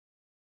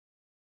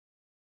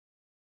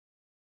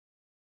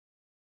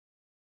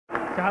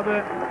to have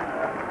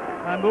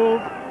a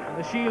move.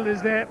 The shield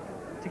is there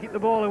to keep the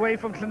ball away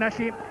from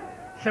Llanelli.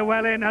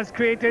 Llywelyn has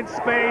created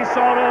space.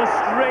 Orl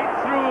straight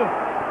through.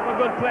 A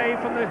good play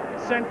from the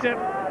centre.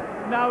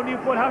 Now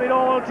Newport have it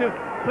all to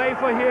play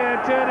for here.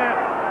 Turner.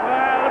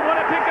 Well, what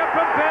a pick up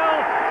from Bill.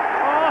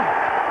 Oh,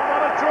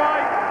 what a try.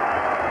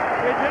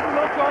 It didn't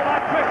look all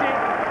that pretty.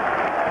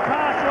 The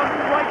pass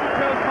wasn't right at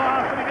first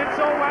pass, but he did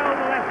so well,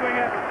 the left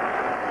winger.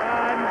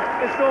 And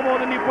it's no more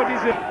than Newport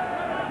deserves.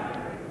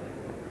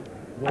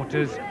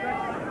 Waters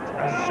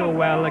does so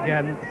well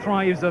again,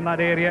 thrives on that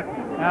area.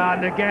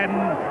 And again,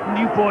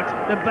 Newport,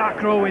 the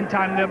back row in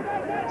tandem.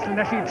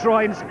 Llanelli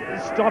try and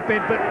stop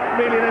it, but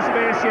really there's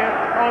space here.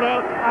 Orl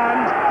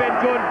and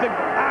Bedgood, the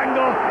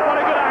angle, what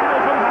a good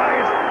angle from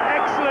Harris.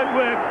 Excellent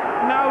work.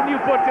 Now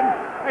Newport can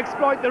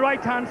exploit the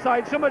right-hand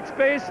side. So much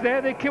space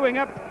there, they're queuing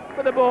up,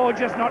 but the ball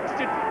just not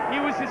to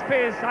use his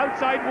pace.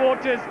 Outside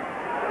Waters.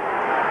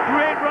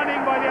 Great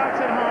running by the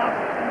outside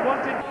half.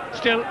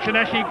 Still,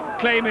 Llanelli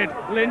claim it.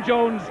 Lynn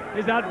Jones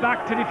is that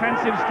back to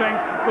defensive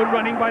strength. Good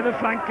running by the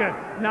flanker.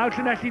 Now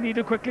Llanelli need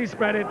to quickly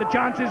spread it. The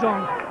chance is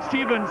on.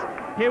 Stevens.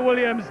 Here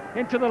Williams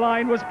into the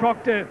line was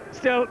Proctor.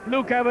 Still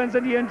Luke Evans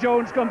and Ian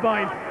Jones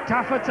combined.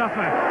 Tougher.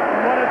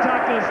 What a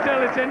tackle.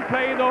 Still it's in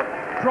play though.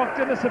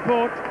 Proctor the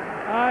support.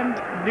 And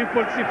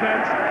Newport's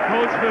defence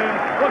holds firm.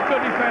 What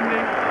good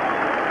defending.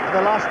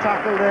 The last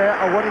tackle there,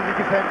 one of the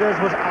defenders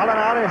was Alan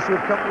Harris, who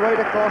had come right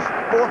across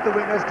both the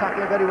wingers,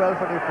 tackling very well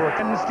for Newport.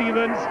 And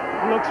Stevens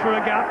looks for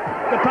a gap.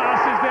 The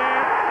pass is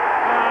there.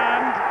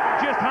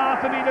 And just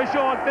half a metre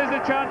short. There's a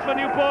chance for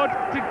Newport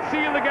to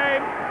seal the game.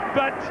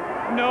 But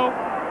no.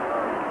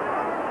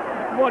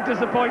 What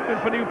disappointment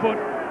for Newport.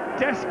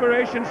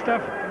 Desperation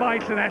stuff by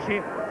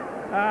Llanelli,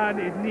 and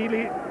it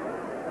nearly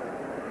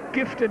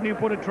gifted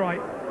Newport a try.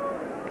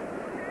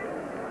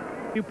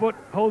 Newport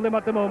hold them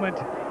at the moment.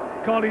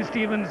 Colin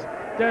Stevens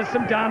does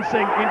some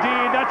dancing.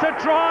 Indeed, that's a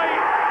try.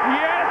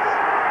 Yes,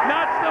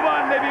 that's the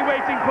one they've been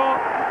waiting for.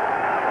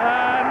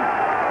 And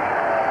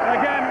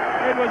again,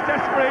 it was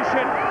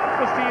desperation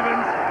for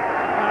Stevens,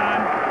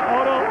 and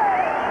Orl,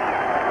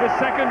 the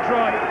second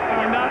try,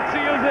 and that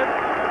seals it.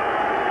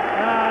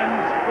 And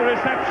the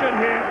reception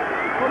here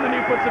from the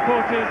Newport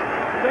supporters,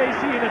 they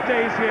see the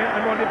days here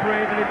and Rodney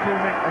Parade and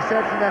improving. I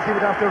said Llanelli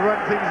would have to run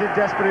things in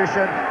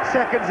desperation.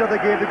 Seconds of the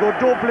game to go.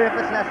 Don't blame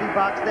the Llanelli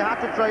backs. They had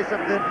to try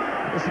something.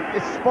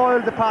 It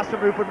spoiled the pass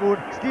from Newport Moon.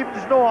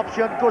 Stevens, no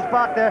option, goes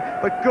back there,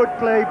 but good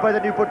play by the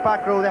Newport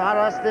back row. They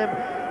harassed him.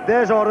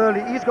 There's Orl.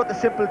 He's got the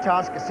simple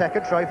task. A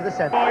second try for the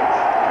centre.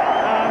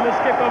 And the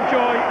skip of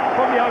joy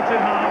from the outside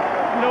half,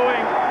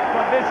 knowing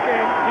that this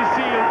game is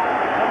sealed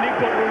and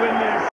Newport will win this.